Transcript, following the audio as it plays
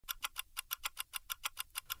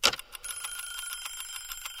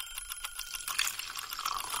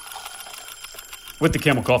With the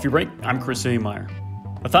Camel Coffee Break, I'm Chris Ameyer.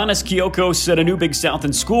 Athanas Kioko set a new Big South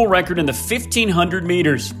and school record in the 1,500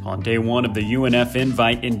 meters on day one of the UNF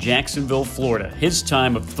Invite in Jacksonville, Florida. His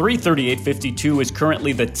time of 3:38.52 is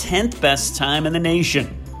currently the 10th best time in the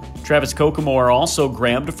nation. Travis Kokomor also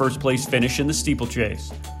grabbed a first-place finish in the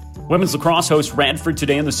steeplechase. Women's lacrosse hosts Radford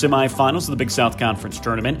today in the semifinals of the Big South Conference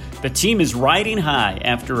Tournament. The team is riding high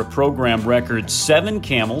after a program record 7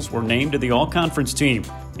 Camels were named to the all-conference team,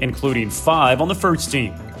 including 5 on the first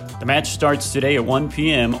team. The match starts today at 1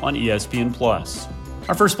 p.m. on ESPN+.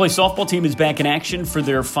 Our first-place softball team is back in action for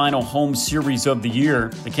their final home series of the year.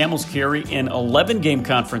 The Camels carry an 11-game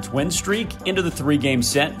conference win streak into the 3-game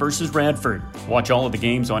set versus Radford. Watch all of the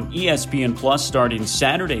games on ESPN+ starting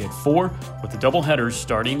Saturday at 4, with the doubleheaders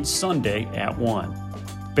starting Sunday at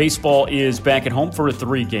 1. Baseball is back at home for a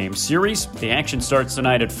 3-game series. The action starts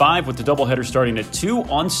tonight at 5, with the doubleheader starting at 2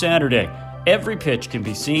 on Saturday. Every pitch can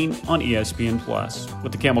be seen on ESPN+.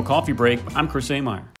 With the Camel Coffee Break, I'm Chris Ameyer.